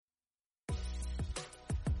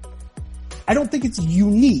I don't think it's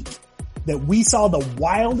unique that we saw the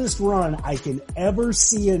wildest run I can ever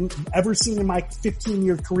seen in my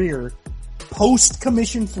 15-year career, post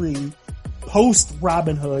commission free, post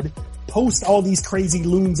Robinhood, post all these crazy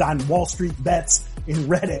loons on Wall Street Bets in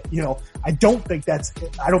Reddit. You know, I don't think that's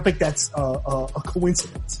a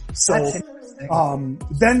coincidence. So,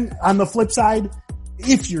 then on the flip side,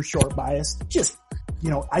 if you're short biased, just, you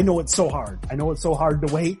know, I know it's so hard. I know it's so hard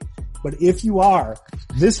to wait, but if you are,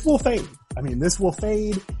 this will fade. I mean, this will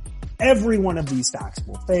fade. Every one of these stocks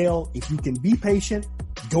will fail. If you can be patient,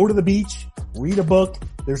 go to the beach, read a book,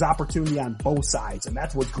 there's opportunity on both sides. And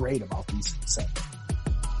that's what's great about these segments.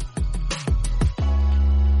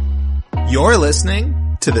 You're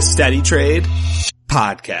listening to the Steady Trade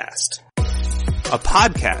Podcast, a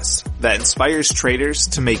podcast that inspires traders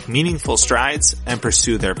to make meaningful strides and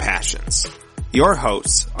pursue their passions. Your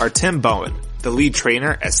hosts are Tim Bowen, the lead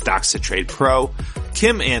trainer at Stocks to Trade Pro,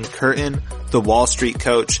 Kim Ann Curtin, the Wall Street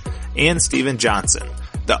coach, and Steven Johnson,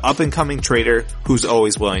 the up-and-coming trader who's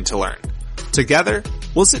always willing to learn. Together,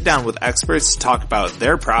 we'll sit down with experts to talk about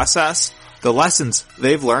their process, the lessons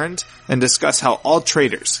they've learned, and discuss how all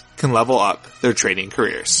traders can level up their trading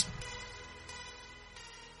careers.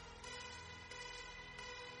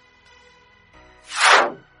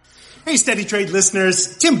 Hey, Steady Trade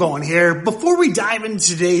listeners, Tim Bowen here. Before we dive into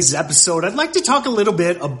today's episode, I'd like to talk a little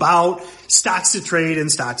bit about Stocks to Trade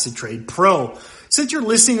and Stocks to Trade Pro. Since you're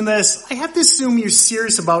listening to this, I have to assume you're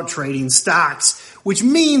serious about trading stocks, which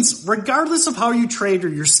means regardless of how you trade or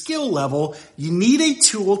your skill level, you need a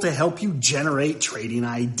tool to help you generate trading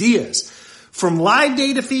ideas. From live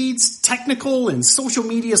data feeds, technical and social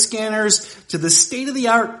media scanners, to the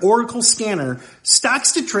state-of-the-art Oracle scanner,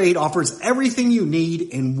 Stocks to Trade offers everything you need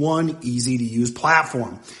in one easy-to-use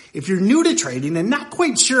platform. If you're new to trading and not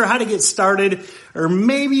quite sure how to get started, or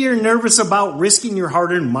maybe you're nervous about risking your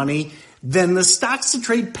hard-earned money, then the Stocks to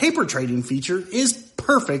Trade paper trading feature is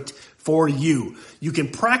perfect for you. You can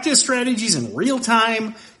practice strategies in real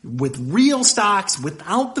time with real stocks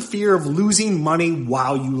without the fear of losing money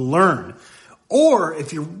while you learn. Or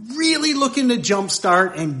if you're really looking to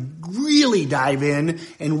jumpstart and really dive in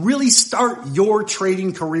and really start your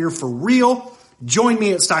trading career for real, join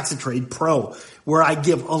me at Stocks to Trade Pro, where I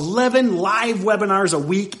give 11 live webinars a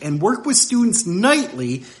week and work with students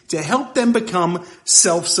nightly to help them become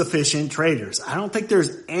self-sufficient traders. I don't think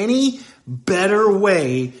there's any better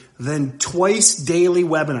way than twice daily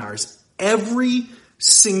webinars every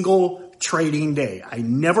single trading day. I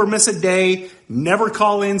never miss a day, never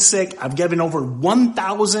call in sick. I've given over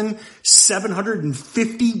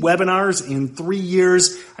 1,750 webinars in 3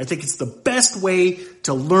 years. I think it's the best way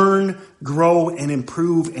to learn, grow, and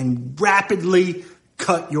improve and rapidly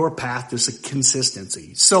cut your path to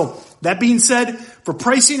consistency. So that being said, for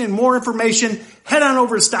pricing and more information, head on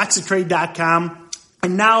over to stockstotrade.com.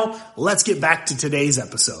 And now let's get back to today's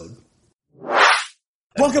episode.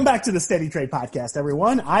 Welcome back to the Steady Trade Podcast,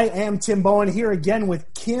 everyone. I am Tim Bowen here again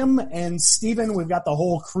with Kim and Steven. We've got the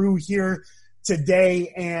whole crew here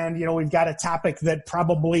today, and, you know, we've got a topic that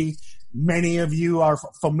probably many of you are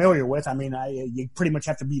familiar with. I mean, you pretty much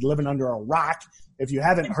have to be living under a rock if you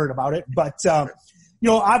haven't heard about it. But, you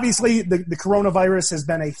know, obviously the coronavirus has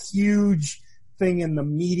been a huge thing in the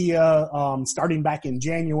media, starting back in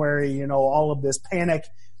January, you know, all of this panic.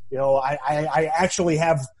 You know, I actually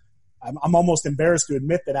have, I'm almost embarrassed to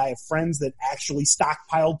admit that I have friends that actually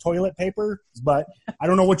stockpiled toilet paper, but I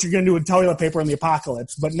don't know what you're going to do with toilet paper in the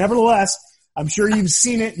apocalypse. But nevertheless, I'm sure you've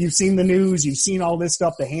seen it. You've seen the news. You've seen all this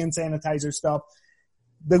stuff, the hand sanitizer stuff.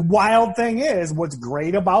 The wild thing is, what's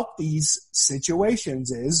great about these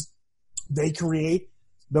situations is they create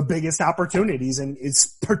the biggest opportunities, and it's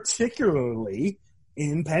particularly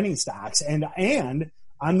in penny stocks and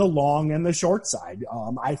on the long and the short side.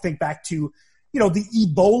 I think back to, you know, the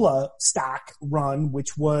Ebola stock run,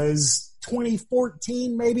 which was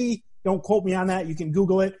 2014, maybe. Don't quote me on that. You can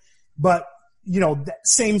Google it. But, you know,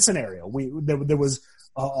 same scenario. There was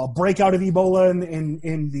a breakout of Ebola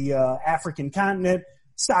in the African continent.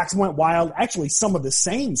 Stocks went wild. Actually, some of the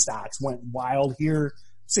same stocks went wild here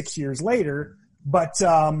 6 years later. But,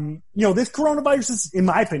 you know, this coronavirus is, in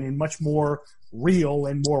my opinion, much more real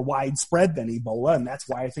and more widespread than Ebola. And that's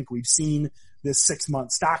why I think we've seen this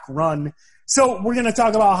 6-month stock run. So we're going to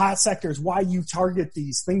talk about hot sectors, why you target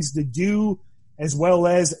these, things to do as well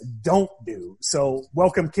as don't do. So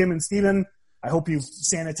welcome, Kim and Steven. I hope you've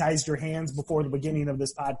sanitized your hands before the beginning of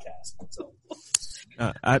this podcast. So.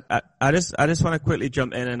 I just want to quickly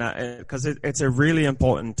jump in and because it's a really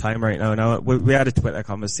important time right now. Now we had a Twitter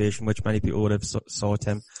conversation, which many people would have saw,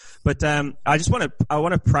 Tim. But I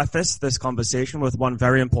want to preface this conversation with one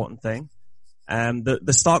very important thing.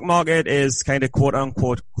 The stock market is kind of quote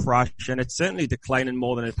unquote crash, and it's certainly declining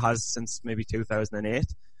more than it has since maybe 2008.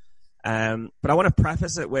 But I want to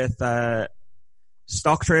preface it with,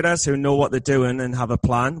 stock traders who know what they're doing and have a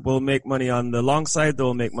plan will make money on the long side.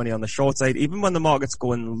 They'll make money on the short side. Even when the market's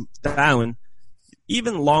going down,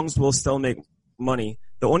 even longs will still make money.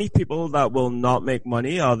 The only people that will not make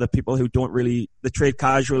money are the people who they trade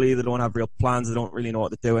casually. They don't have real plans. They don't really know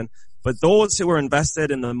what they're doing. But those who are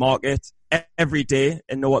invested in the market every day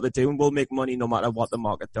and know what they're doing will make money no matter what the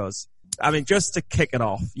market does. I mean, just to kick it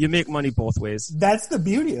off, you make money both ways. That's the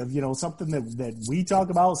beauty of, something that we talk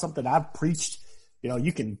about, something I've preached.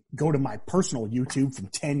 You can go to my personal YouTube from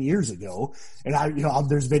 10 years ago, and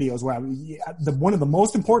there's videos where one of the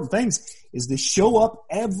most important things is to show up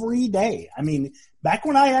every day. I mean, back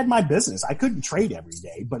when I had my business, I couldn't trade every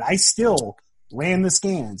day, but I still ran the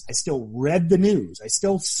scans. I still read the news. I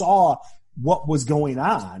still saw what was going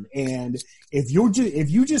on. And if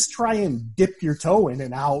you just try and dip your toe in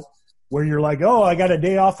and out where you're like, oh, I got a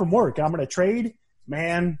day off from work, I'm going to trade,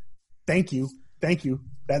 man, thank you.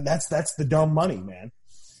 That's the dumb money, man.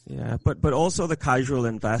 Yeah, but also the casual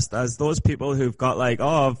investors, those people who've got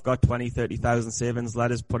I've got 20, 30,000 savings,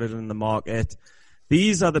 let us put it in the market.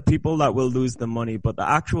 These are the people that will lose the money, but the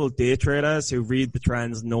actual day traders who read the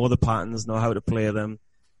trends, know the patterns, know how to play them,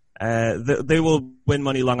 they will win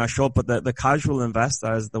money long or short, but the casual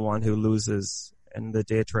investor is the one who loses and the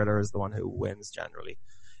day trader is the one who wins generally.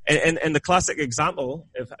 And the classic example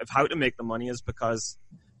of how to make the money is because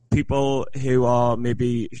people who are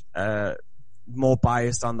maybe more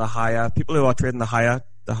biased on people who are trading the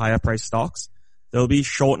higher price stocks, they'll be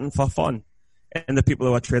shorting for fun. And the people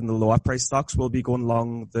who are trading the lower price stocks will be going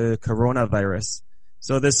long the coronavirus.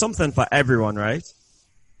 So there's something for everyone, right?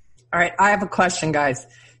 All right. I have a question, guys.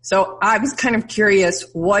 So I was kind of curious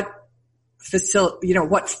what forced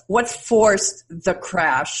the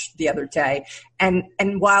crash the other day.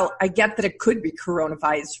 And while I get that it could be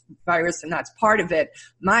coronavirus and that's part of it,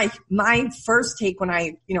 my first take when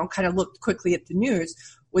I, kind of looked quickly at the news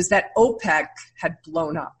was that OPEC had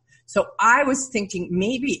blown up. So I was thinking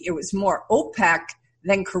maybe it was more OPEC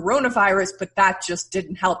than coronavirus, but that just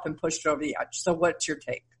didn't help and pushed it over the edge. So what's your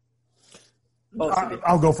take?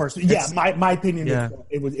 I'll go first. Yeah, my opinion is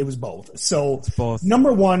it was both. So it's both.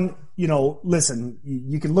 Number one, listen,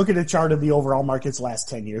 you can look at a chart of the overall market's last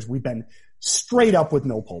 10 years. We've been straight up with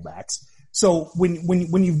no pullbacks. So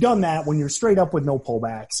when you've done that, when you're straight up with no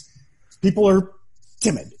pullbacks, people are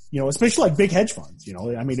timid, especially like big hedge funds.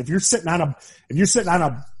 I mean, if you're sitting on a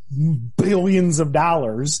billions of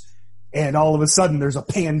dollars and all of a sudden there's a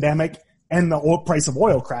pandemic and the oil price of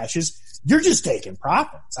oil crashes, you're just taking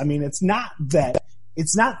profits. I mean, it's not that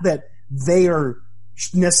they are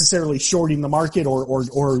necessarily shorting the market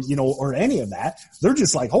or any of that. They're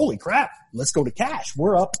just like, holy crap, let's go to cash.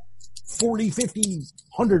 We're up 40, 50,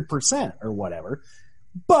 100% or whatever.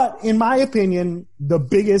 But in my opinion, the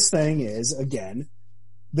biggest thing is, again,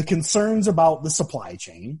 the concerns about the supply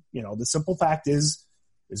chain. The simple fact is,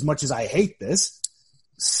 as much as I hate this,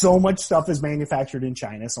 so much stuff is manufactured in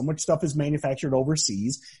China. So much stuff is manufactured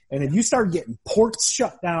overseas. And if you start getting ports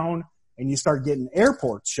shut down and you start getting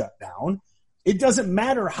airports shut down, it doesn't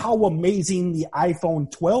matter how amazing the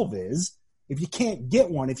iPhone 12 is if you can't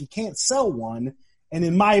get one, if you can't sell one. And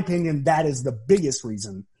in my opinion, that is the biggest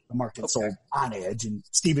reason the market's sold on edge. And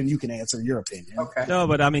Stephen, you can answer your opinion. Okay. No,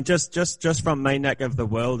 but I mean, just from my neck of the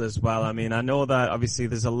world as well. I mean, I know that obviously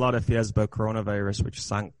there's a lot of fears about coronavirus, which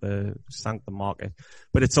sank the market,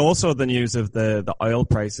 but it's also the news of the oil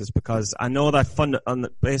prices, because I know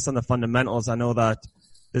that based on the fundamentals, I know that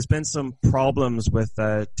there's been some problems with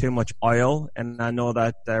too much oil, and I know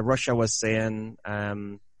that Russia was saying,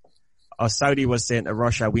 or Saudi was saying to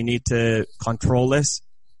Russia, we need to control this.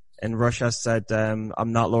 And Russia said,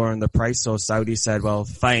 I'm not lowering the price. So Saudi said, well,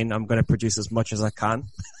 fine, I'm going to produce as much as I can.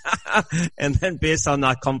 And then based on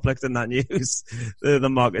that conflict and that news, the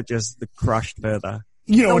market just crashed further.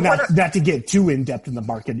 Not to get too in depth in the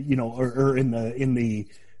market, or in the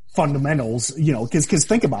fundamentals, cause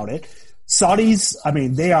think about it. Saudis, I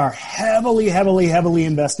mean, they are heavily, heavily, heavily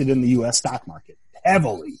invested in the U.S. stock market.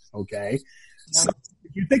 Heavily. Okay. So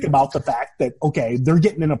if you think about the fact that, okay, they're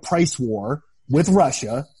getting in a price war with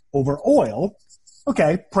Russia over oil.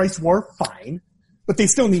 Okay, price war, fine, but they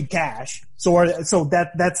still need cash. So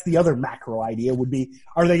that's the other macro idea would be,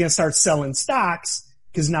 are they going to start selling stocks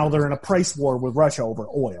because now they're in a price war with Russia over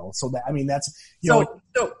oil? So that's So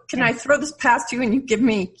can I throw this past you and you give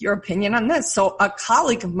me your opinion on this? So a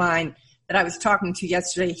colleague of mine that I was talking to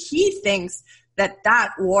yesterday, he thinks that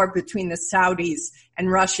war between the Saudis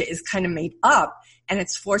and Russia is kind of made up, and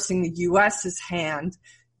it's forcing the U.S.'s hand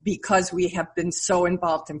because we have been so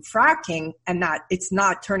involved in fracking and that it's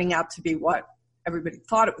not turning out to be what everybody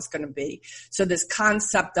thought it was going to be. So this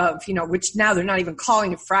concept of, which now they're not even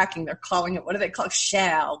calling it fracking, they're calling it, what do they call it?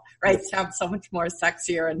 Shale, right? Sounds so much more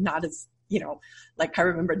sexier and not as, like I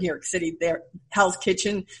remember New York City, there, Hell's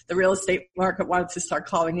Kitchen, the real estate market wanted to start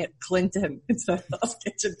calling it Clinton instead of Hell's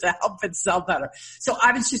Kitchen to help it sell better. So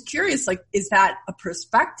I was just curious, like, is that a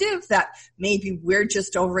perspective that maybe we're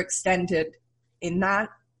just overextended in that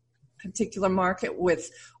particular market with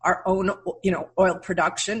our own, oil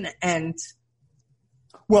production? And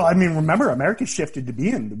well, I mean, remember, America shifted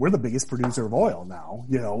to we're the biggest producer of oil now,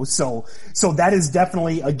 so that is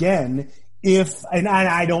definitely, again, and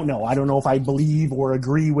I don't know if I believe or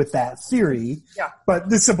agree with that theory, but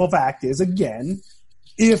the simple fact is, again,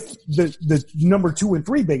 if the number 2 and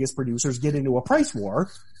 3 biggest producers get into a price war,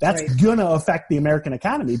 that's gonna affect the American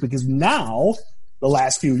economy, because now, the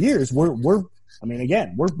last few years, we're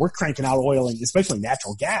cranking out oil and especially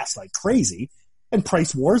natural gas like crazy. And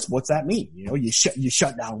price wars, what's that mean? You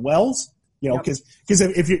shut down wells, cause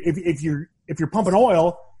if you're pumping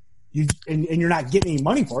oil, and you're not getting any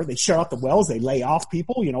money for it, they shut off the wells, they lay off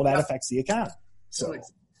people, that affects the economy.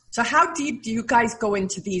 So how deep do you guys go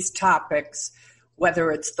into these topics?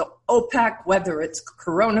 Whether it's the OPEC, whether it's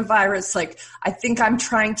coronavirus, like I think I'm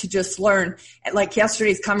trying to just learn. Like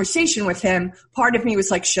yesterday's conversation with him, part of me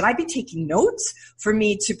was like, should I be taking notes for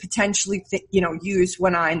me to potentially, use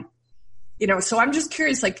when I'm, so I'm just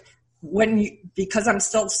curious, like because I'm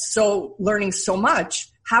still learning so much,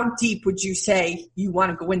 how deep would you say you want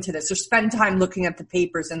to go into this or spend time looking at the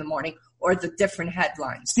papers in the morning or the different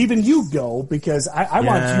headlines? Stephen, you go, because I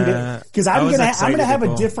want you to, because I'm going to have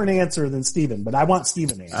a different answer than Stephen, but I want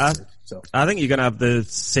Stephen to answer. I think you're going to have the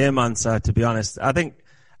same answer, to be honest. I think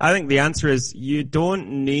the answer is you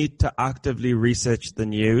don't need to actively research the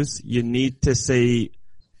news. You need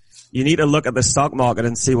to look at the stock market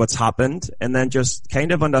and see what's happened and then just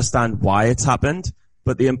kind of understand why it's happened.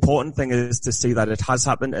 But the important thing is to see that it has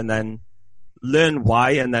happened and then learn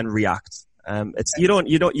why and then react. You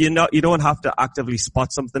don't have to actively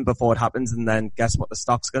spot something before it happens and then guess what the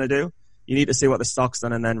stock's going to do. You need to see what the stock's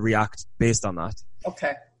done and then react based on that.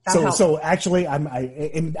 Okay. So actually,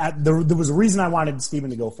 there was a reason I wanted Stephen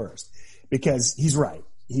to go first, because he's right.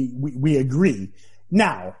 We agree.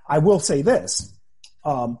 Now, I will say this.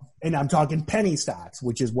 And I'm talking penny stocks,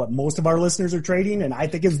 which is what most of our listeners are trading, and I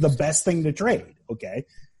think is the best thing to trade, okay?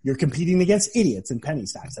 You're competing against idiots in penny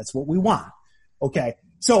stocks. That's what we want, okay?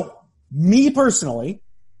 So, me personally,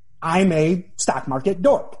 I'm a stock market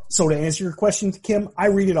dork. So to answer your question, Kim, I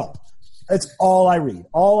read it all. That's all I read.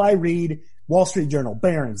 All I read, Wall Street Journal,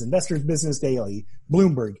 Barron's, Investors Business Daily,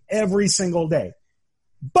 Bloomberg, every single day.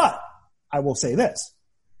 But I will say this,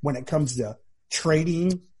 when it comes to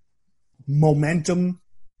trading momentum,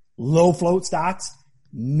 low float stocks,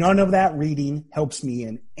 none of that reading helps me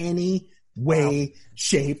in any way,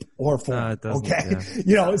 shape, or form. Okay.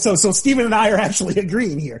 Yeah. So Stephen and I are actually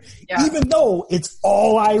agreeing here. Yeah. Even though it's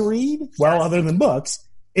all I read, other than books,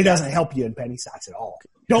 it doesn't help you in penny stocks at all.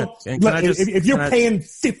 If you're paying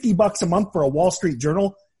 $50 a month for a Wall Street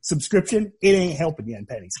Journal subscription, it ain't helping you in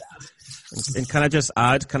penny stocks. And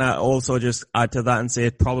can I also just add to that and say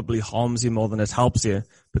it probably harms you more than it helps you,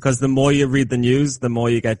 because the more you read the news, the more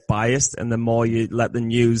you get biased and the more you let the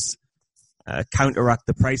news counteract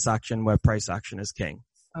the price action where price action is king.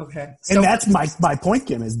 Okay. And that's my point,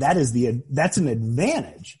 Kim, is that's an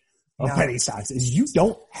advantage of penny stocks, is you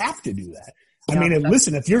don't have to do that. I mean,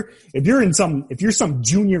 listen, if you're some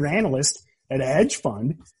junior analyst at a hedge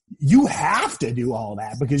fund, you have to do all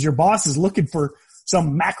that because your boss is looking for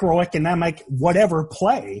some macroeconomic whatever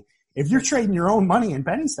play. If you're trading your own money in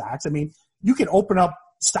penny stocks, I mean, you can open up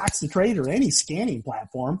Stocks to Trade or any scanning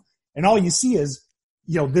platform, and all you see is,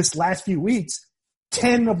 this last few weeks,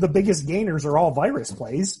 10 of the biggest gainers are all virus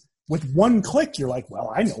plays. With one click, you're like,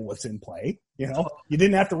 well, I know what's in play. You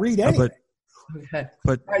didn't have to read anything.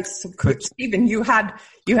 But Stephen, you had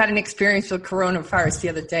an experience with coronavirus the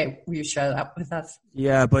other day. Will you share that with us?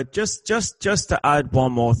 Yeah, but just to add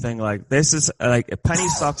one more thing, like this is like penny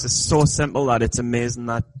stocks is so simple that it's amazing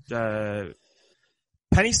that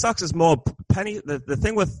penny stocks is more penny. The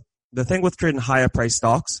thing with trading higher price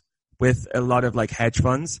stocks with a lot of like hedge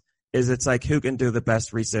funds is it's like who can do the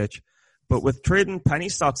best research. But with trading penny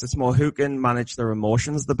stocks, it's more who can manage their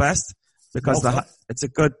emotions the best. Because it's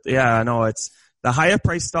the higher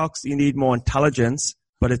price stocks, you need more intelligence,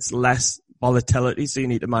 but it's less volatility, so you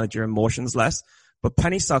need to manage your emotions less. But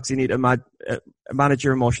penny stocks, you need to manage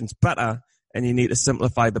your emotions better, and you need to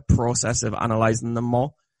simplify the process of analyzing them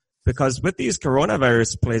more. Because with these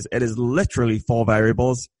coronavirus plays, it is literally 4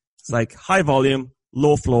 variables. It's like high volume,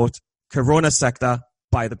 low float, Corona sector,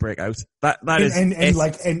 buy the breakout. That is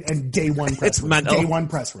and day one press it's release. mental. Day one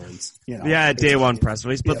press release. You know, yeah, day one press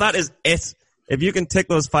release. But that is it. If you can tick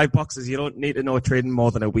those 5 boxes, you don't need to know trading more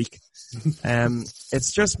than a week.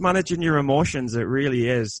 It's just managing your emotions. It really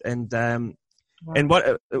is. And going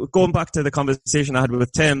back to the conversation I had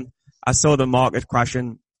with Tim, I saw the market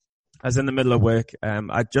crashing. I was in the middle of work.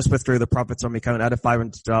 I just withdrew the profits on my account. I had a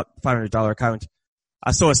 $500 account.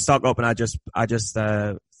 I saw a stock up and I just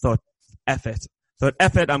thought, F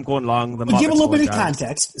it. I'm going long. Well, give a little bit of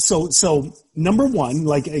context. So number one,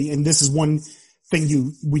 and this is one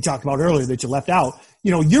thing we talked about earlier that you left out.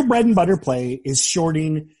 You know, your bread and butter play is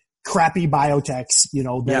shorting crappy biotechs, you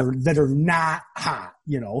know, that are not hot,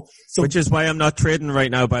 you know. So, which is why I'm not trading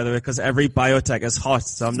right now, by the way, because every biotech is hot,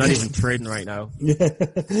 so I'm not even trading right now.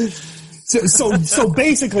 So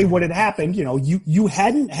basically what had happened, you know, you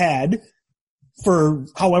hadn't had for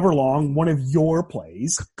however long one of your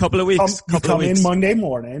plays. Couple of weeks. You come in Monday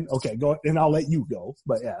morning. Okay, go, and I'll let you go,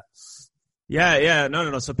 but yeah. Yeah.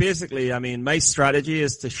 No. So basically, I mean, my strategy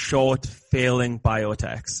is to short failing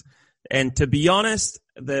biotechs. And to be honest,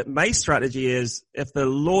 my strategy is if the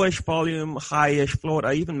lowish volume, high-ish float,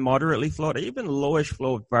 or even moderately float, or even lowish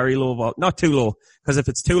float, very low volume, not too low, because if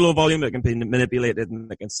it's too low volume, it can be manipulated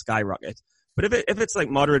and it can skyrocket. But if it's like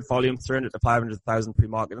moderate volume, 300 to 500,000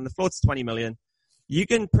 pre-market, and the float's 20 million, you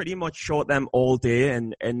can pretty much short them all day,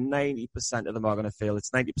 and 90% of them are going to fail. It's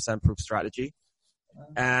 90% proof strategy.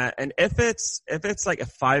 And if it's like a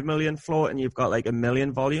 5 million float and you've got like a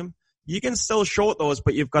million volume, you can still short those,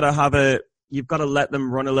 but you've got to let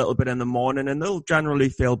them run a little bit in the morning, and they'll generally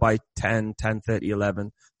fail by 10, 30,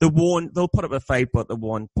 11. They'll put up a fight, but they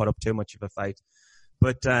won't put up too much of a fight.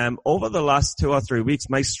 But over the last 2 or 3 weeks,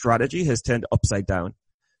 my strategy has turned upside down,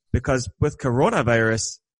 because with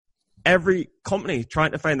coronavirus, every company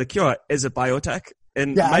trying to find the cure is a biotech.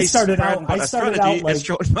 And I started out like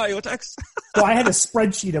short biotechs. So I had a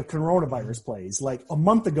spreadsheet of coronavirus plays. Like a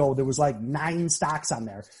month ago, there was like 9 stocks on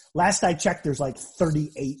there. Last I checked, there's like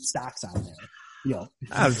 38 stocks on there. You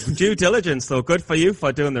know, due diligence though. Good for you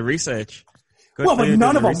for doing the research. But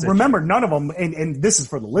none of them. Remember, none of them. And this is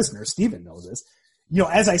for the listener. Steven knows this. You know,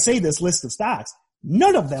 as I say this list of stocks,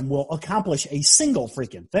 none of them will accomplish a single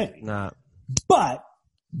freaking thing. Nah. But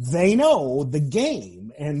they know the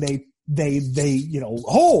game, and they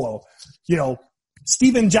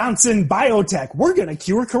Steven Johnson Biotech, we're going to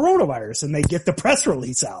cure coronavirus, and they get the press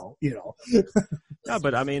release out, you know. Yeah,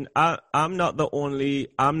 but I mean, I'm not the only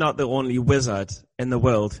wizard in the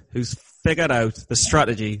world who's figured out the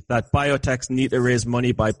strategy that biotechs need to raise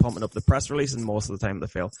money by pumping up the press release, and most of the time they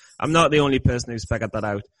fail. I'm not the only person who's figured that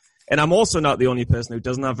out. And I'm also not the only person who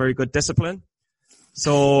doesn't have very good discipline.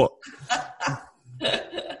 So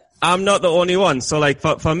I'm not the only one. So like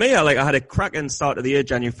for me, I had a cracking start of the year,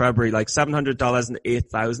 January, February, like $700 and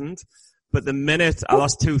 8,000. But the minute I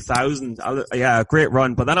lost 2,000, a great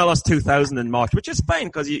run. But then I lost 2,000 in March, which is fine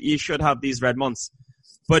because you should have these red months.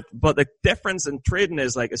 But the difference in trading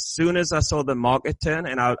is like as soon as I saw the market turn,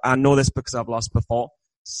 and I know this because I've lost before.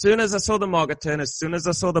 As soon as I saw the market turn, as soon as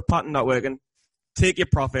I saw the pattern not working, take your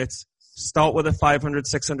profits, start with a $500,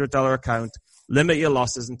 $600 account, limit your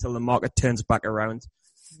losses until the market turns back around.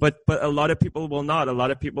 But a lot of people will not. A lot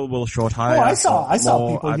of people will short high. Oh, I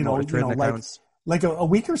saw people, like a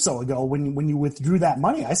week or so ago when you withdrew that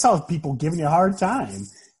money, I saw people giving you a hard time.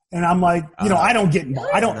 And I'm like, I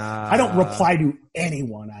don't reply to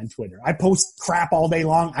anyone on Twitter. I post crap all day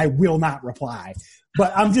long. I will not reply.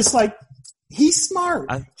 But I'm just like, he's smart.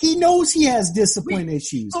 He knows he has discipline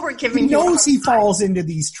issues. He knows he falls into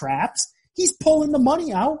these traps. He's pulling the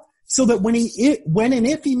money out so that when and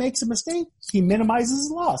if he makes a mistake, he minimizes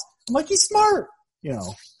his loss. I'm like, he's smart, you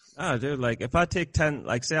know. Oh, dude, like if I take 10,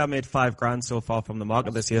 like say I made $5,000 so far from the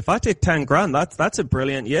market this year. If I take 10 grand, that's a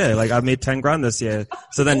brilliant year. Like I've made 10 grand this year.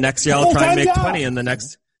 So then next year I'll try and make 20, and the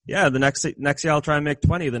next year I'll try and make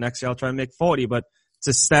 20. The next year I'll try and make 40. But it's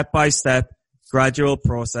a step by step, gradual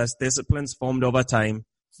process. Discipline's formed over time.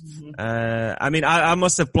 Mm-hmm. I mean, I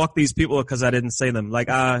must have blocked these people because I didn't say them. Like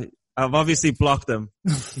I've obviously blocked them.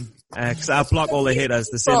 Cause I block all the haters,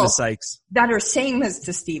 the same as Sykes. That are saying this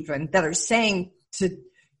to Steven, that are saying to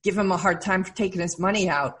give him a hard time for taking his money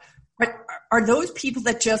out. But are those people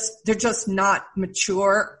that they're just not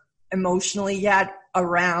mature emotionally yet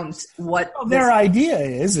around what their idea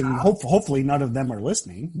is, and hopefully none of them are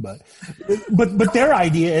listening, but their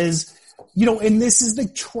idea is, you know, and this is the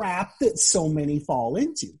trap that so many fall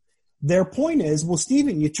into. Their point is, well,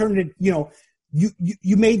 Steven, you turned it, you know,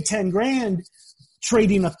 you made 10 grand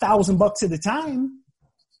trading $1,000 at a time.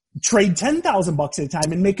 Trade $10,000 at a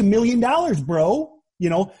time and make $1 million, bro.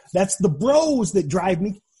 That's the bros that drive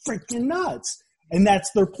me freaking nuts. And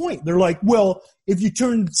that's their point. They're like, well, if you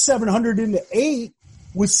turn 700 into 8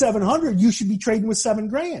 with 700, you should be trading with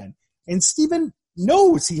 $7,000. And Steven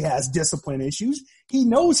knows he has discipline issues. He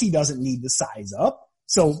knows he doesn't need to size up.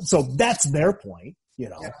 So that's their point,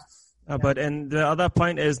 Yeah. But and the other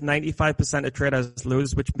point is 95% of traders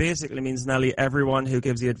lose, which basically means nearly everyone who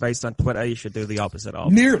gives you advice on Twitter, you should do the opposite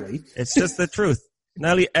of. Nearly. It's just the truth.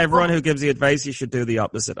 Nearly everyone who gives you advice, you should do the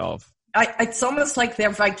opposite of. It's almost like they're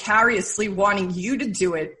vicariously wanting you to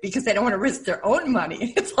do it because they don't want to risk their own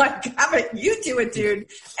money. It's like, have it, you do it, dude,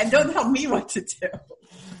 and don't tell me what to do.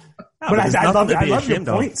 No, but I love your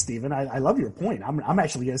point, Stephen. I love your point. I'm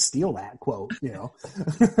actually going to steal that quote,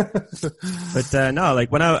 But no,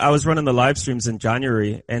 like when I was running the live streams in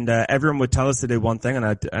January, and everyone would tell us to do one thing,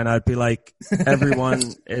 and I'd be like, everyone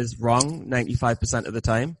is wrong 95% of the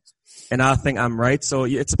time, and I think I'm right. So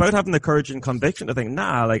it's about having the courage and conviction to think,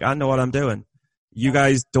 like I know what I'm doing. You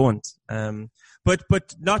guys don't.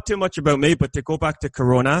 But not too much about me. But to go back to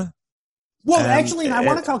Corona. Well, actually, and I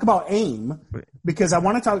want to talk about AIM because I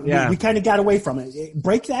want to talk. Yeah. We kind of got away from it.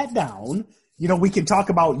 Break that down. We can talk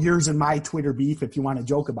about yours and my Twitter beef if you want to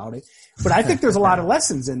joke about it. But I think there's a lot of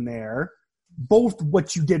lessons in there, both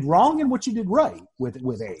what you did wrong and what you did right with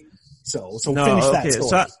AIM. So finish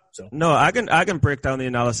that story. No, I can break down the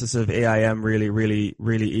analysis of AIM really, really,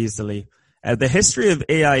 really easily. The history of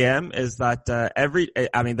AIM is that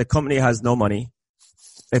the company has no money.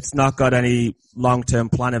 It's not got any long-term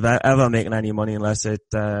plan of ever making any money unless it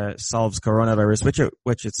solves coronavirus,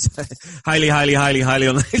 which it's highly, highly, highly, highly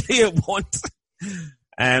unlikely it won't.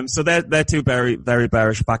 So they're two very, very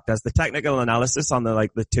bearish factors. The technical analysis on the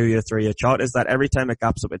 2-year, 3-year chart is that every time it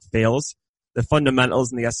gaps up, it fails. The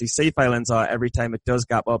fundamentals in the SEC filings are every time it does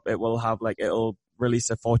gap up, it will have it'll release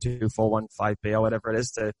a 42415B or whatever it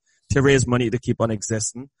is to raise money to keep on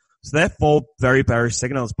existing. So they're 4 very bearish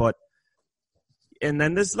signals, and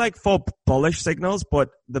then there's 4 bullish signals,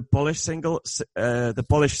 but the bullish signals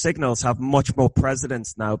have much more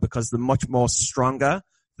precedence now because they're much more stronger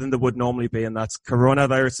than they would normally be, and that's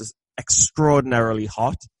coronavirus is extraordinarily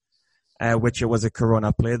hot, which it was a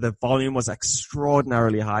corona play. The volume was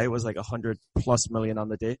extraordinarily high. It was 100+ million on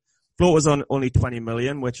the day. Float was on only 20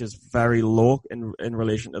 million, which is very low in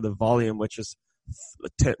relation to the volume, which is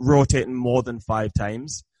rotating more than 5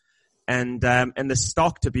 times. And the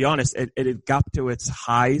stock, to be honest, it had gapped to its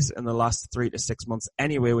highs in the last 3 to 6 months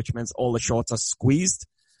anyway, which means all the shorts are squeezed.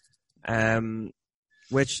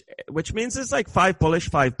 Which means it's 5 bullish,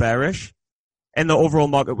 5 bearish. And the overall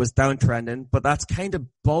market was downtrending, but that's kind of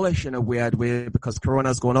bullish in a weird way because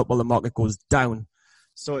Corona's going up while the market goes down.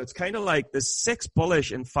 So it's kind of there's 6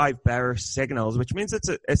 bullish and 5 bearish signals, which means it's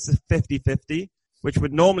a 50-50, which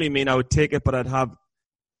would normally mean I would take it, but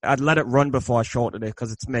I'd let it run before I shorted it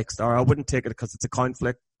because it's mixed, or I wouldn't take it because it's a coin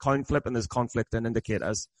flip and there's conflict in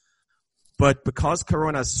indicators. But because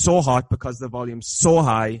Corona is so hot, because the volume's so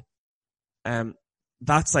high,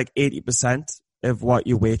 that's 80% of what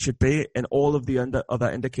your weight should be, and all of the other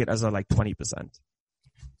indicators are 20%.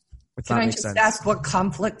 Can I just ask what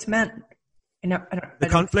conflict meant? The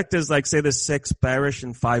conflict is say there's 6 bearish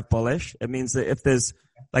and 5 bullish. It means that if there's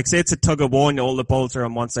say it's a tug of war and all the bulls are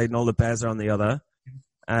on one side and all the bears are on the other.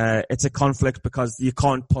 It's a conflict because you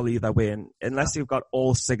can't pull either way. And unless you've got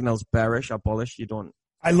all signals bearish or bullish, you don't.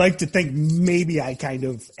 I like to think maybe I kind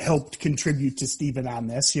of helped contribute to Stephen on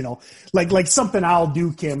this, like something I'll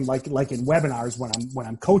do, Kim, like in webinars when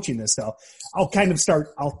I'm coaching this stuff, I'll kind of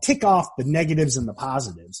I'll tick off the negatives and the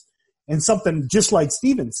positives, and something just like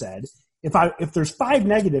Stephen said, if there's 5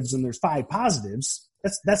 negatives and there's 5 positives,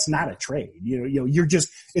 that's not a trade.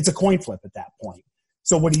 It's a coin flip at that point.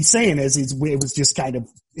 So what he's saying is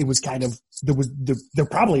there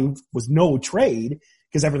probably was no trade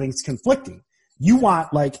because everything's conflicting. You want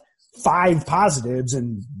 5 positives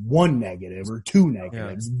and 1 negative or 2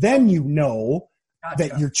 negatives. Yeah. Then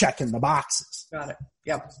that you're checking the boxes. Got it.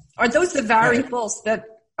 Yep. Are those the variables that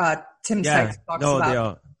Tim Sykes talks about? They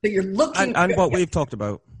are. So you're looking and what we've talked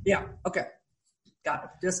about. Yeah. Okay. Got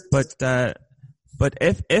it. But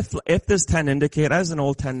if there's 10 indicators and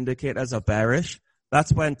all 10 indicators are bearish,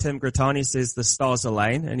 that's when Tim Grattani says the stars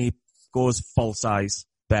align and he goes full size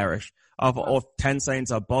bearish. If 10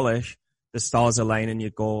 signs are bullish, the stars align and you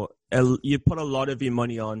put a lot of your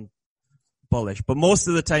money on bullish. But most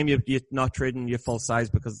of the time you're not trading your full size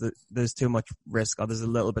because there's too much risk or there's a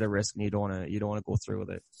little bit of risk and you don't want to go through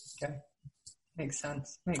with it. Okay. Makes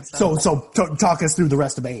sense. So talk us through the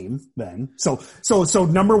rest of AIM then. So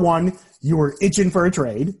number 1, you were itching for a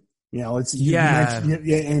trade. And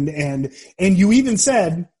you even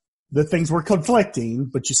said that things were conflicting,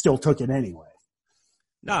 but you still took it anyway.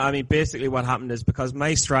 No, I mean, basically what happened is because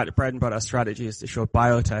my bread and butter strategy is to short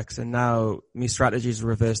biotechs, and now my strategy is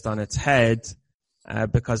reversed on its head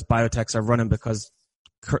because biotechs are running because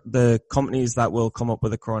the companies that will come up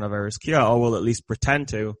with a coronavirus cure, or will at least pretend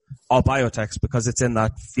to, are biotechs because it's in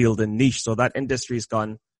that field and niche. So that industry's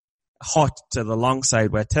gone hot to the long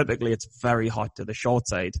side, where typically it's very hot to the short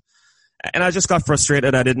side. And I just got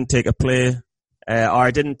frustrated. I didn't take a play. Or I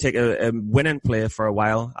didn't take a winning play for a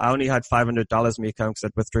while. I only had $500 in my account because I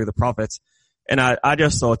withdrew the profits. And I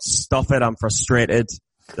just thought, stuff it, I'm frustrated.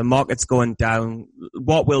 The market's going down.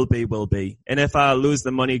 What will be, will be. And if I lose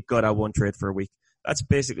the money, good, I won't trade for a week. That's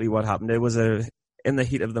basically what happened. It was in the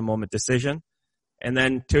heat of the moment decision. And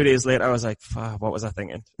then 2 days later, I was like, what was I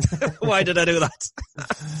thinking? Why did I do that? But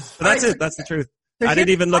that's it. That's the truth. I didn't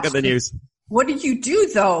even look at the news. What do you do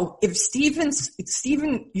though if Steven,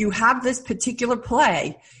 you have this particular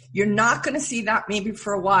play, you're not going to see that maybe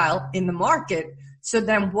for a while in the market. So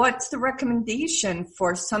then what's the recommendation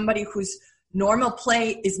for somebody whose normal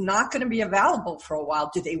play is not going to be available for a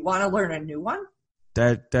while? Do they want to learn a new one?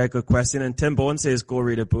 That good question. And Tim Bowen says go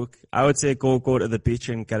read a book. I would say go to the beach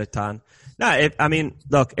and get a tan.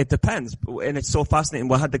 Look, it depends. And it's so fascinating.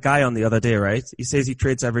 We had the guy on the other day, right? He says he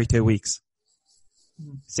trades every 2 weeks.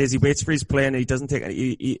 Says he waits for his play and he doesn't take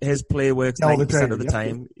his play works 90% of the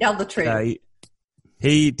time. The trade.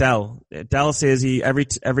 Dell says he every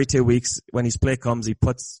 2 weeks when his play comes, he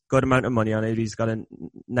puts good amount of money on it. He's got a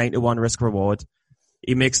 9-to-1 risk reward.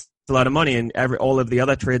 He makes a lot of money, and all of the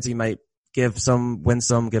other trades he might give some, win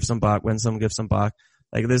some, give some back, win some, give some back.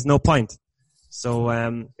 Like there's no point. So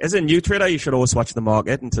as a new trader, you should always watch the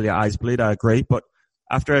market until your eyes bleed. I agree, but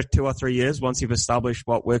after 2 or 3 years, once you've established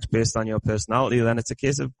what works based on your personality, then it's a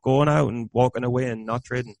case of going out and walking away and not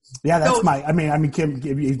trading. Yeah, that's Kim,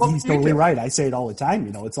 he's totally right. I say it all the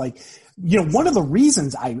time. It's like, one of the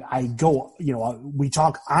reasons I go, we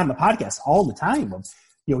talk on the podcast all the time of,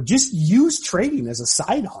 just use trading as a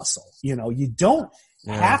side hustle. You don't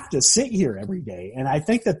have to sit here every day. And I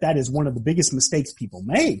think that is one of the biggest mistakes people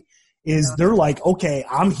make is they're like, okay,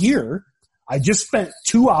 I'm here. I just spent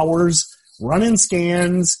 2 hours running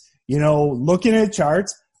scans, looking at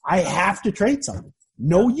charts. I have to trade something.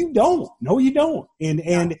 No, you don't.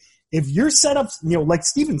 And if your setups, like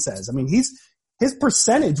Steven says, I mean, his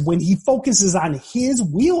percentage when he focuses on his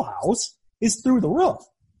wheelhouse is through the roof.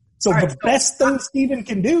 So the best thing Steven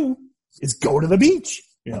can do is go to the beach.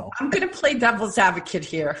 I'm going to play devil's advocate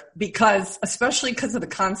here especially because of the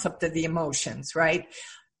concept of the emotions, right?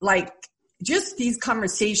 Like, just these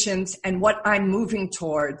conversations and what I'm moving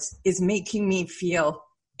towards is making me feel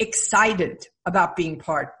excited about being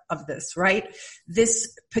part of this, right?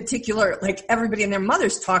 This particular, like everybody and their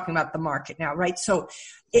mother's talking about the market now, right? So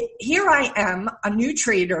here I am, a new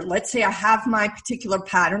trader. Let's say I have my particular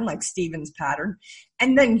pattern, like Steven's pattern.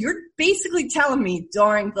 And then you're basically telling me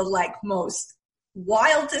during the most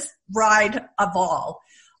wildest ride of all,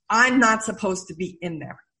 I'm not supposed to be in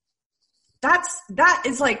there. That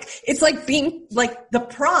is like, it's like being like the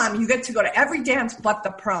prom. You get to go to every dance but the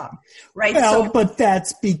prom, right? Well, but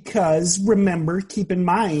that's because, remember, keep in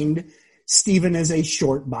mind, Steven is a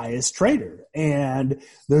short bias trader, and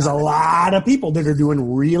there's a lot of people that are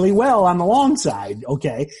doing really well on the long side.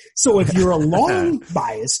 Okay. So if you're a long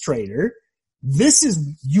bias trader,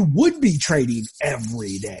 you would be trading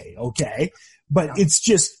every day. Okay. But it's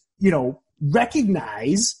just,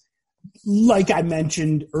 recognize, like I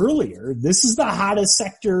mentioned earlier, this is the hottest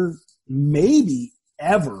sector maybe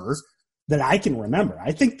ever that I can remember.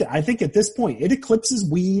 I think at this point it eclipses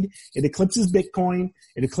weed, it eclipses Bitcoin,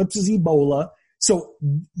 it eclipses Ebola. So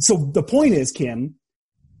the point is, Kim,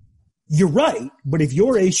 you're right, but if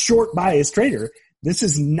you're a short bias trader, this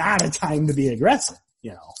is not a time to be aggressive,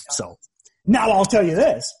 So now I'll tell you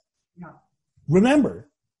this. Remember,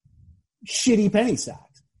 shitty penny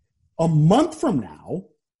stocks. A month from now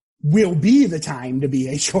will be the time to be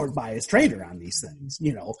a short bias trader on these things,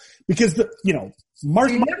 because you're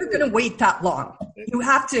never going to wait that long. You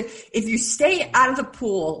have to, if you stay out of the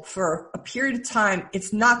pool for a period of time,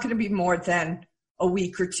 it's not going to be more than a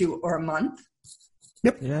week or two or a month.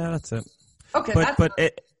 Yep. Yeah, that's it. Okay.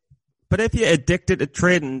 But if you're addicted to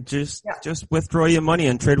trading, just withdraw your money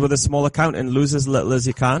and trade with a small account and lose as little as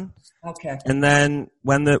you can. Okay. And then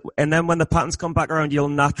when the patterns come back around, you'll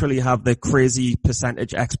naturally have the crazy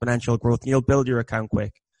percentage exponential growth, and you'll build your account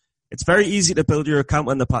quick. It's very easy to build your account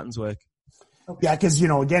when the patterns work. Okay. Yeah, because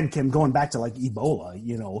again, Kim, going back to like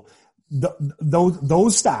Ebola,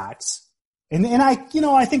 those stocks, and I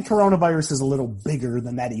think coronavirus is a little bigger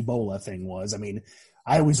than that Ebola thing was. I mean,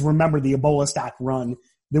 I always remember the Ebola stock run.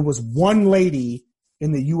 There was one lady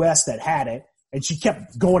in the U.S. that had it, And she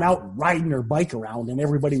kept going out and riding her bike around, and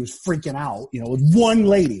everybody was freaking out, with one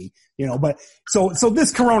lady, but so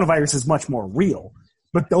this coronavirus is much more real.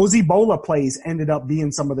 But those Ebola plays ended up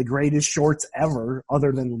being some of the greatest shorts ever,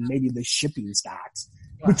 other than maybe the shipping stocks.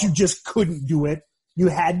 Wow. But you just couldn't do it. You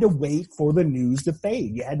had to wait for the news to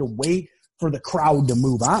fade. You had to wait for the crowd to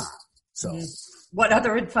move on. So, what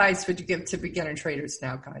other advice would you give to beginner traders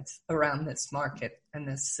now, guys, around this market and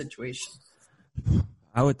this situation?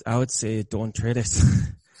 I would say don't trade it.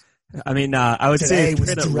 I mean, I would today say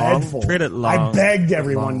trade it long. Trade it long. I begged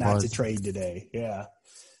everyone not to trade today. Yeah.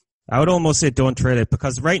 I would almost say don't trade it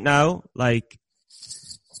because right now, like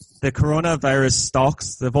the coronavirus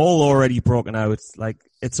stocks, they've all already broken out. Like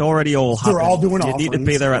it's already all happened. They're all doing offerings. You need to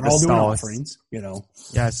be there at the start.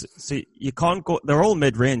 Yes. So you can't go, they're all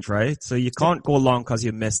mid-range, right? So you can't go long because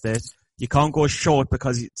you missed it. You can't go short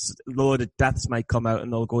because a load of deaths might come out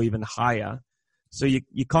and they'll go even higher. So you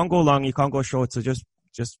can't go long, you can't go short, so just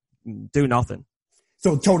do nothing.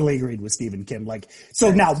 So totally agreed with Stephen Kim.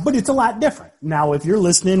 Now, but it's a lot different. Now, if you're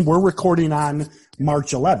listening, we're recording on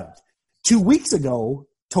March 11th. 2 weeks ago,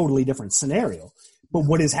 totally different scenario. But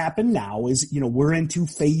what has happened now is, we're into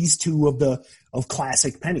phase 2 of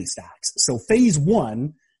classic penny stocks. So phase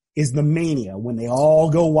 1 is the mania when they all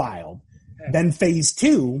go wild. Okay. Then phase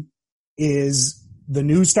 2 is the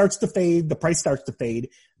news starts to fade, the price starts to fade.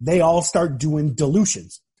 They all start doing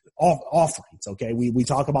dilutions, offerings. Okay. We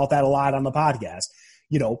talk about that a lot on the podcast,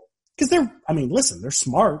 cause they're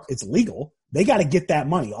smart. It's legal. They got to get that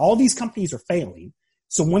money. All these companies are failing.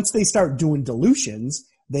 So once they start doing dilutions,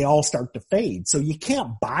 they all start to fade. So you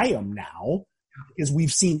can't buy them now because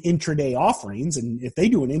we've seen intraday offerings. And if they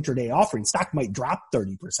do an intraday offering, stock might drop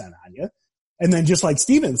 30% on you. And then just like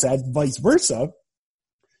Steven said, vice versa,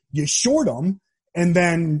 you short them. And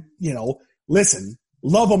then, listen,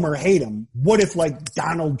 love them or hate them. What if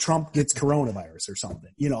Donald Trump gets coronavirus or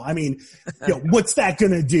something? What's that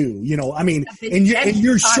going to do? And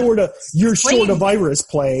you're short a virus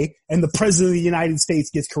play and the president of the United States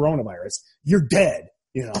gets coronavirus. You're dead.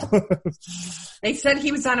 They said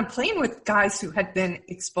he was on a plane with guys who had been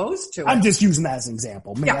exposed to it. I'm just using that as an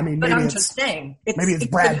example. But I'm just saying. Maybe it's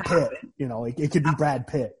Brad Pitt. It could be Brad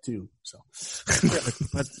Pitt too. So,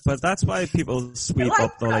 but that's why people sweep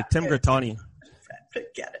up though, like Tim Grattani.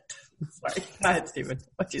 Get it. Sorry. Go ahead, Stephen.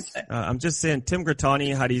 What'd you say? I'm just saying Tim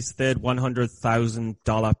Grattani had his third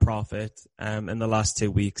 $100,000 profit in the last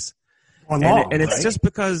 2 weeks. It's just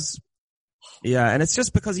because. Yeah, and it's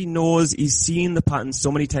just because he's seen the pattern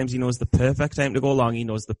so many times. He knows the perfect time to go long. He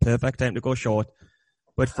knows the perfect time to go short.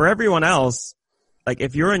 But for everyone else,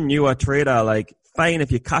 if you're a newer trader, fine,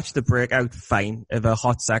 if you catch the breakout, fine, if a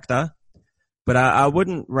hot sector. But I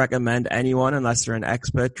wouldn't recommend anyone, unless you're an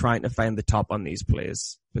expert, trying to find the top on these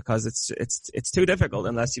plays because it's too difficult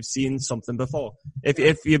unless you've seen something before.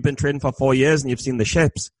 If you've been trading for 4 years and you've seen the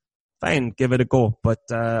ships, fine, give it a go. But,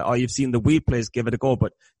 or you've seen the wheat plays, give it a go.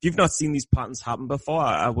 But if you've not seen these patterns happen before,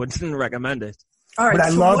 I wouldn't recommend it. All right. But I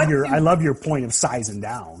love your point of sizing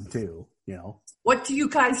down too, What do you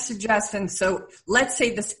guys suggest? And so let's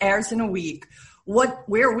say this airs in a week.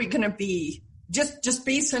 Where are we going to be? Just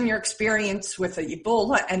based on your experience with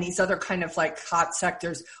Ebola and these other kind of hot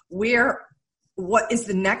sectors, what is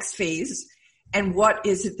the next phase? And what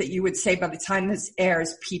is it that you would say by the time this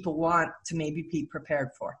airs, people want to maybe be prepared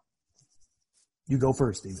for? You go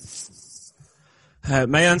first, Steven.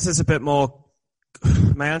 My answer's a bit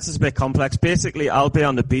complex. Basically, I'll be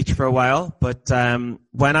on the beach for a while, but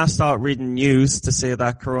when I start reading news to say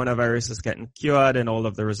that coronavirus is getting cured and all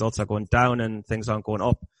of the results are going down and things aren't going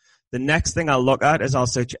up, the next thing I'll look at is I'll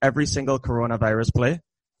search every single coronavirus play.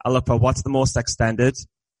 I'll look for what's the most extended.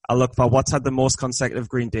 I'll look for what's had the most consecutive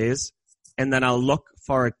green days. And then I'll look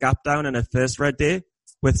for a gap down in a first red day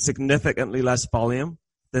with significantly less volume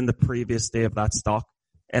than the previous day of that stock.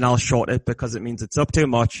 And I'll short it because it means it's up too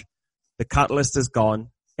much. The catalyst is gone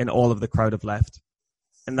and all of the crowd have left.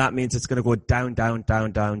 And that means it's going to go down, down,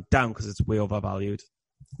 down, down, down because it's way overvalued.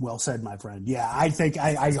 Well said, my friend. Yeah, I think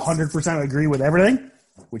I 100% agree with everything,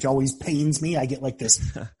 which always pains me. I get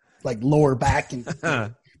this lower back and,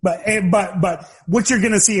 but what you're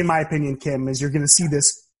going to see in my opinion, Kim, is you're going to see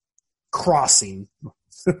this crossing.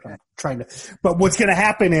 But what's going to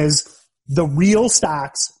happen is the real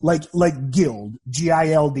stocks like Gild,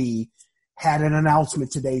 GILD, had an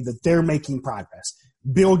announcement today that they're making progress.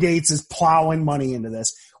 Bill Gates is plowing money into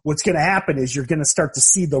this. What's going to happen is you're going to start to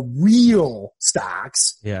see the real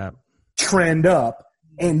stocks trend up.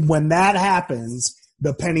 And when that happens,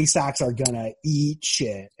 the penny stocks are going to eat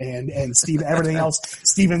shit. And Steve, everything else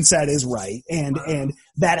Steven said is right. And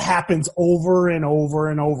that happens over and over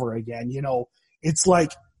and over again. It's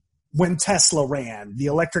like when Tesla ran, the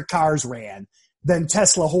electric cars ran, then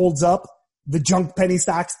Tesla holds up, the junk penny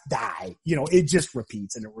stocks die. It just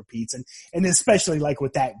repeats and it repeats. And especially like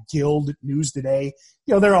with that Guild news today,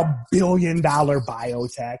 they're $1 billion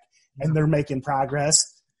biotech and they're making progress.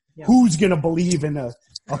 Yeah. Who's going to believe in a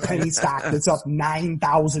penny stock that's up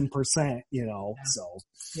 9,000%, so.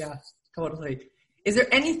 Yeah, totally. Is there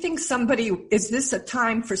anything is this a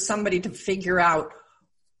time for somebody to figure out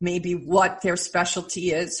maybe what their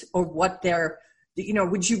specialty is or what their,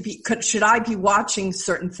 should I be watching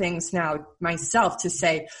certain things now myself to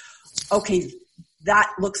say, okay,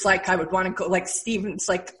 that looks like I would want to go like Steven's,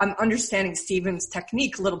 like I'm understanding Steven's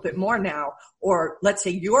technique a little bit more now, or let's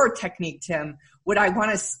say your technique, Tim, would I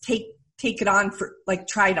want to take it on for like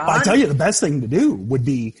try it on? I'll tell you the best thing to do would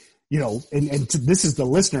be, this is the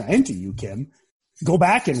listener and to you, Kim, go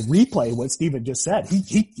back and replay what Steven just said.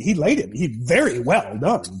 He laid it. He very well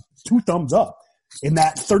done. 2 thumbs up in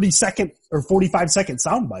that 30-second or 45-second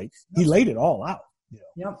soundbite. He laid it all out.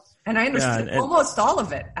 Yep. And I understood almost all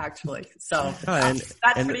of it, actually. So that's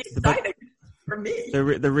pretty exciting for me.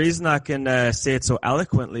 The reason I can say it so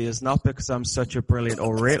eloquently is not because I'm such a brilliant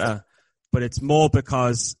orator, but it's more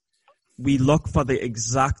because we look for the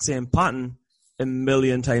exact same pattern 1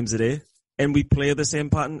 million times a day, and we play the same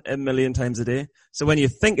pattern 1 million times a day. So when you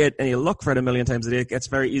think it and you look for it 1 million times a day, it gets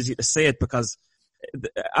very easy to say it because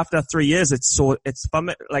after 3 years, it's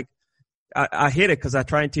fun. Like, I hate it because I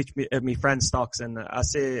try and teach me friends stocks, and I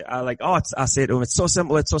say to them, it's so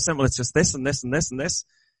simple, it's just this and this and this and this.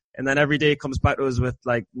 And then every day it comes back to us with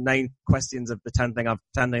like 9 questions of the 10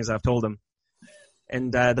 things I've told them.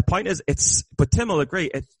 And, the point is but Tim will agree,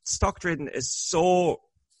 penny stock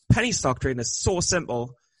trading is so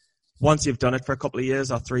simple once you've done it for a couple of years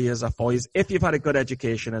or 3 years or 4 years, if you've had a good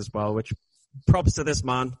education as well, which props to this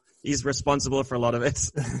man. He's responsible for a lot of it.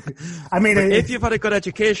 I mean, if you've had a good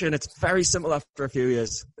education, it's very simple after a few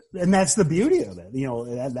years. And that's the beauty of it.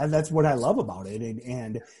 That's what I love about it.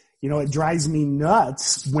 And it drives me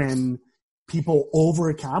nuts when people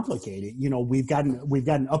overcomplicate it. We've got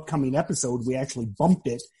an upcoming episode. We actually bumped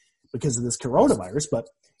it because of this coronavirus, but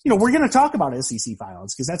we're going to talk about SEC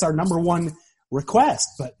filings because that's our number one request.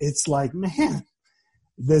 But it's like, man,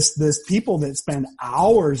 this people that spend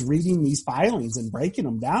hours reading these filings and breaking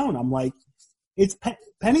them down. I'm like, it's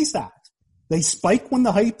penny stocks. They spike when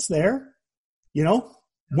the hype's there.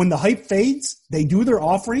 When the hype fades, they do their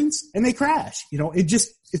offerings and they crash.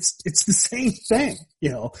 It's the same thing,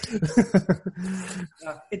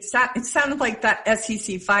 It sounded like that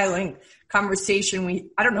SEC filing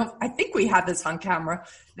conversation. I think we had this on camera.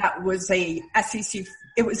 That was a SEC.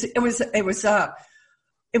 It was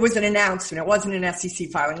an announcement. It wasn't an SEC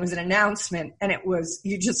filing. It was an announcement, and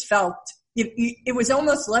you just felt it was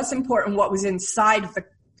almost less important what was inside the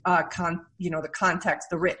the context,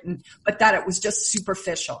 the written, but that it was just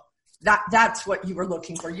superficial. That's what you were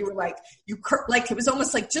looking for. You were like it was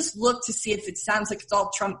almost like just look to see if it sounds like it's all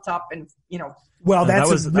trumped up and Well, that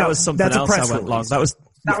was something else I went long. That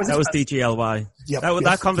was DGLY. Yep,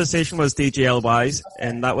 That conversation was DGLY's,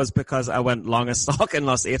 and that was because I went long a stock and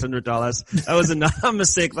lost $800. That was another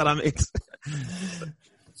mistake that I made.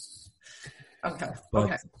 Okay.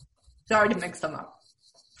 Sorry to mix them up.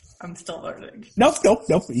 I'm still learning. Nope.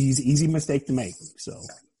 Easy mistake to make. So,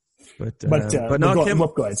 but no, Kim,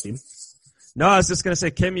 go ahead, Steve. No, I was just going to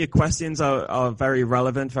say, Kim, your questions are very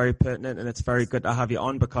relevant, very pertinent, and it's very good to have you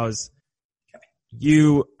on because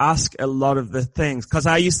you ask a lot of the things. Because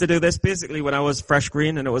I used to do this basically when I was fresh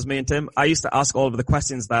green and it was me and Tim. I used to ask all of the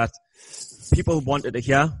questions that people wanted to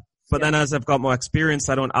hear. But then as I've got more experience,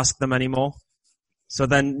 I don't ask them anymore. So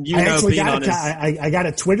then I got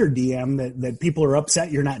a Twitter DM that people are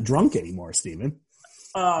upset you're not drunk anymore, Steven.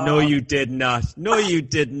 No, you did not.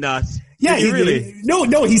 Yeah, did you really?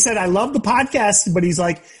 No, he said, I love the podcast, but he's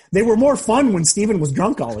like, they were more fun when Steven was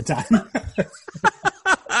drunk all the time.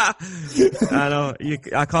 I know.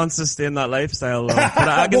 I can't sustain that lifestyle, though. But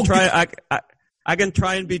I can try. I can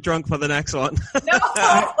try and be drunk for the next one. No!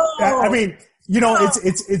 I mean,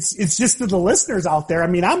 it's just to the listeners out there. I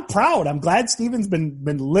mean, I'm proud. I'm glad Steven's been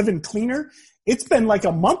living cleaner. It's been like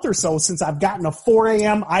a month or so since I've gotten a 4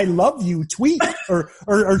 a.m. I love you tweet or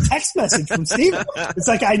text message from Steven. It's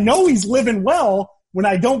like I know he's living well when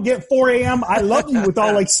I don't get 4 a.m. I love you with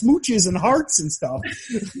all like smooches and hearts and stuff.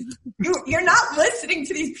 You're not listening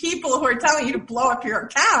to these people who are telling you to blow up your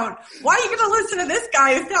account. Why are you going to listen to this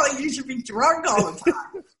guy who's telling you should be drunk all the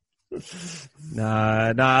time?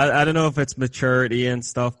 Nah, I don't know if it's maturity and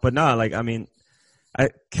stuff, but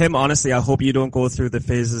Kim, honestly, I hope you don't go through the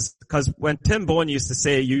phases because when Tim Bowen used to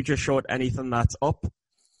say you just short anything that's up,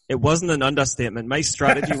 It wasn't an understatement. My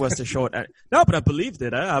strategy was to short. No, but I believed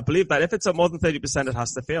it. I believe that if it's at more than 30%, it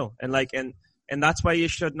has to fail. And that's why you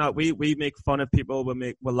should not. We make fun of people.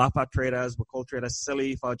 We'll laugh at traders. We'll call traders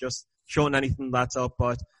silly for just shorting anything that's up.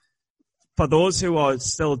 But for those who are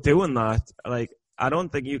still doing that, like, I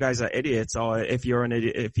don't think you guys are idiots. Or if you're an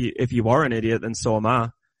idiot, if you are an idiot, then so am I.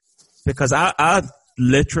 Because I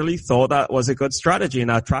literally thought that was a good strategy,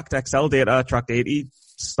 and I tracked Excel data, I tracked 80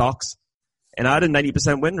 stocks, and I had a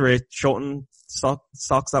 90% win rate shorting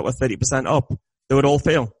stocks that were 30% up. They would all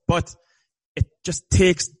fail. But it just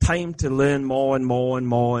takes time to learn more and more and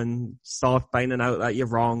more and start finding out that you're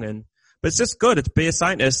wrong. But it's just good. It's be a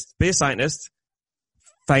scientist.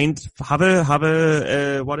 Have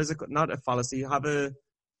a what is it? Not a fallacy. Have a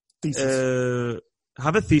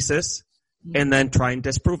thesis. And then try and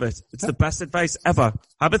disprove it. It's the best advice ever.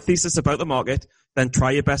 Have a thesis about the market, then try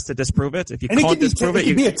your best to disprove it. If you can't disprove it,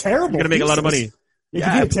 you're going to make a lot of money. It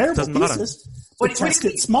can be a terrible thesis. Test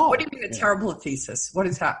it small. What do you mean a terrible thesis? What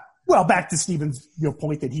is that? Well, back to Stephen's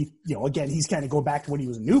point that he, again, he's kind of going back to when he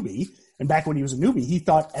was a newbie. And back when he was a newbie, he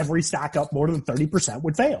thought every stock up more than 30%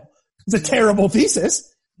 would fail. It's a terrible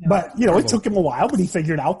thesis. But, it took him a while, but he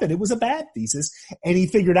figured out that it was a bad thesis. And he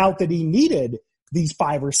figured out that he needed these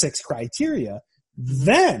 5 or 6 criteria,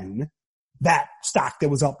 then that stock that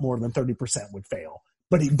was up more than 30% would fail.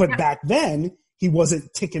 But back then, he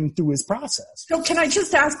wasn't ticking through his process. So can I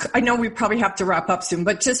just ask, I know we probably have to wrap up soon,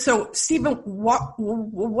 but just so, Stephen, what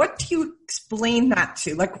do you explain that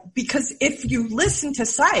to? Like, because if you listen to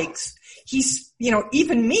Sykes, he's,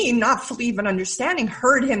 even me, not fully even understanding,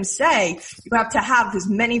 heard him say, you have to have as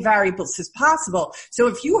many variables as possible. So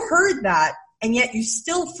if you heard that, and yet you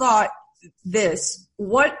still thought this,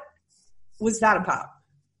 what was that about?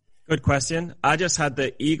 Good question. I just had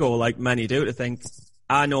the ego, like many do, to think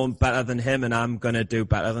I know him better than him and I'm going to do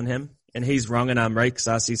better than him. And he's wrong and I'm right because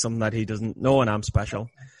I see something that he doesn't know and I'm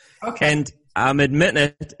special. Okay. And I'm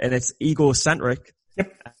admitting it, and it's egocentric.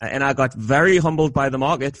 Yep. And I got very humbled by the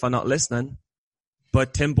market for not listening.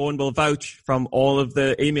 But Tim Bourne will vouch from all of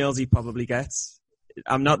the emails he probably gets.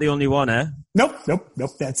 I'm not the only one, eh? Nope.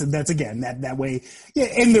 That's again, that way. Yeah.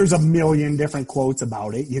 And there's a million different quotes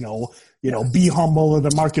about it, be humble or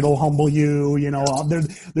the market will humble you,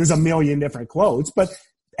 there's a million different quotes, but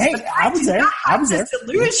hey, I was there. This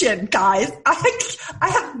illusion, guys. I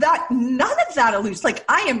have none of that illusion. Like,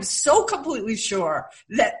 I am so completely sure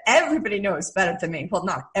that everybody knows better than me. Well,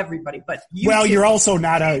 not everybody, but you. Well, you're also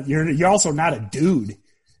not a dude.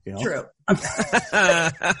 True. Ask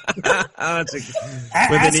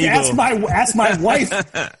my wife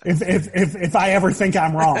if I ever think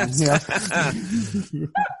I'm wrong.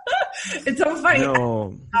 It's so funny.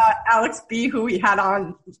 No. Alex B, who we had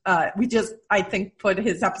on, we just, I think, put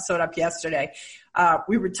his episode up yesterday.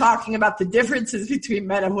 We were talking about the differences between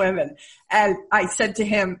men and women. And I said to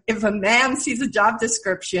him, if a man sees a job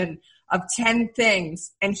description of 10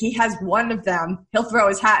 things and he has one of them, he'll throw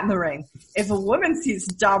his hat in the ring. If a woman sees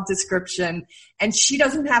a job description and she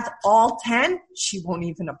doesn't have all 10, she won't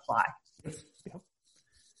even apply.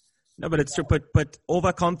 No, but it's true. But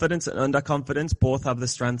overconfidence and underconfidence both have the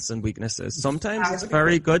strengths and weaknesses. Sometimes it's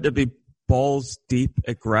very good to be balls deep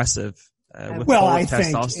aggressive with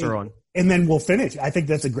testosterone. And then we'll finish. I think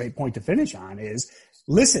that's a great point to finish on is,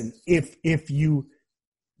 listen, if you,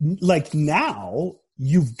 like now,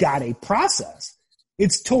 you've got a process.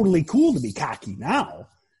 It's totally cool to be cocky now.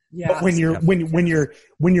 Yes. But when you're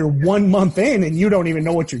 1 month in and you don't even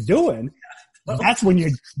know what you're doing, that's when you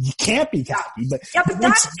can't be cocky. But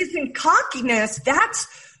that isn't cockiness.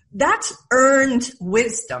 That's earned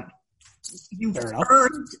wisdom. You've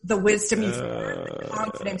earned the wisdom. You've earned the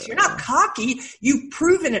confidence. You're not cocky. You've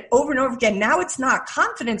proven it over and over again. Now it's not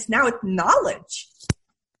confidence. Now it's knowledge.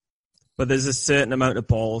 But there's a certain amount of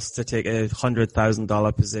balls to take a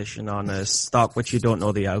 $100,000 position on a stock which you don't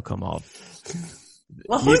know the outcome of.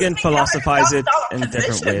 Well, you can philosophize it in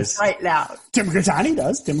different ways. Right now, Tim Grittani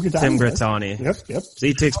does. Tim Grittani. Yep. So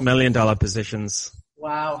he takes $1 million positions.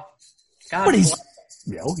 Wow. God, but he's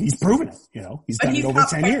proven it. He's done it over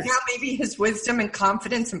 10 years. Now maybe his wisdom and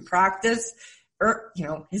confidence and practice,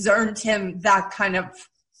 has earned him that kind of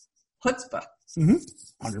chutzpah.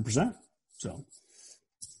 100%.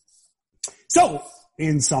 So,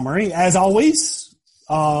 in summary, as always,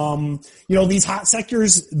 these hot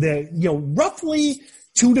sectors, roughly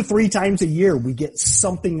 2 to 3 times a year, we get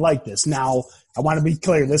something like this. Now, I want to be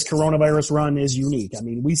clear, this coronavirus run is unique. I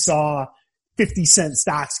mean, we saw 50-cent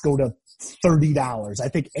stocks go to $30. I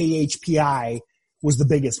think AHPI was the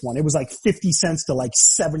biggest one. It was like 50 cents to like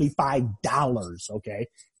 $75. Okay.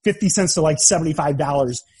 50 cents to like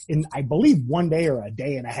 $75 in, I believe, 1 day or a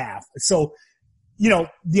day and a half. So,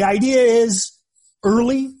 the idea is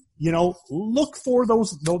early, look for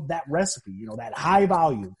that recipe, that high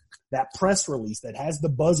volume, that press release that has the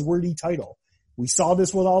buzzwordy title. We saw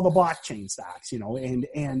this with all the blockchain stocks,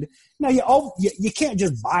 and now you can't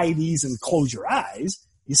just buy these and close your eyes.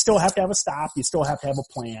 You still have to have a stop. You still have to have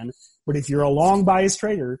a plan. But if you're a long bias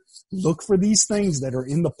trader, look for these things that are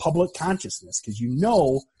in the public consciousness, because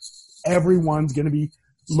everyone's going to be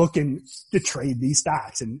looking to trade these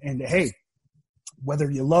stocks. And hey, whether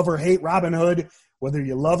you love or hate Robinhood, whether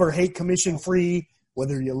you love or hate commission free,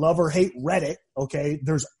 whether you love or hate Reddit, okay,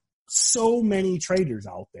 there's so many traders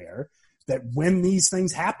out there that when these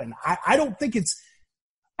things happen, I don't think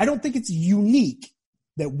it's unique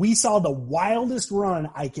that we saw the wildest run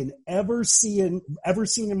I can ever seen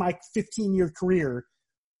in my 15-year career,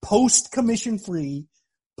 post commission free,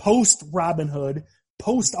 post Robinhood,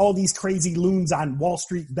 post all these crazy loons on Wall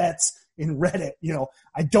Street bets in Reddit.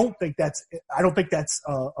 I don't think that's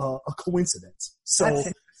a coincidence. So,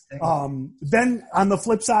 then on the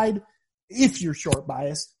flip side, if you're short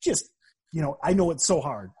bias, just, I know it's so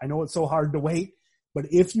hard. I know it's so hard to wait, but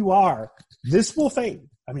if you are, this will fade.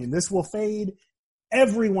 I mean, this will fade.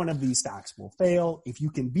 Every one of these stocks will fail. If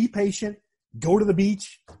you can be patient, go to the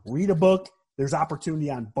beach, read a book. There's opportunity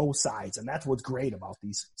on both sides, and that's what's great about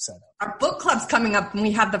these setups. Our book club's coming up, and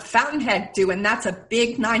we have the Fountainhead due, and that's a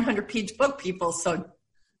big 900-page book, people. So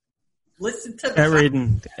listen to they're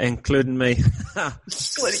reading, including me,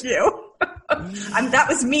 including you. And that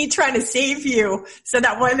was me trying to save you, so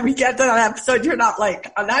that when we get to that episode, you're not like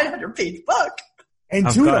a 900-page book. And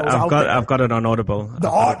I've got it on Audible. The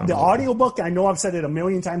audiobook, I know I've said it a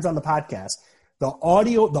million times on the podcast. The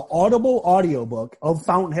Audible audiobook of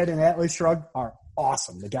Fountainhead and Atlas Shrugged are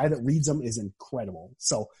awesome. The guy that reads them is incredible.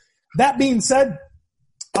 So that being said,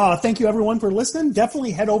 thank you everyone for listening.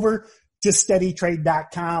 Definitely head over to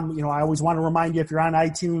steadytrade.com. I always want to remind you, if you're on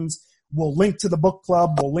iTunes, we'll link to the book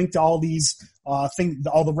club. We'll link to all these things,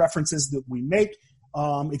 all the references that we make.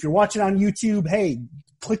 If you're watching on YouTube, hey,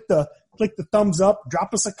 click the thumbs up,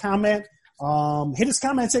 drop us a comment, hit us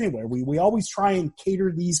comments anywhere. We always try and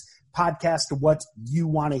cater these podcasts to what you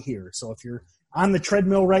want to hear. So if you're on the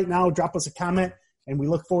treadmill right now, drop us a comment, and we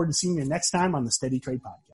look forward to seeing you next time on the Steady Trade Podcast.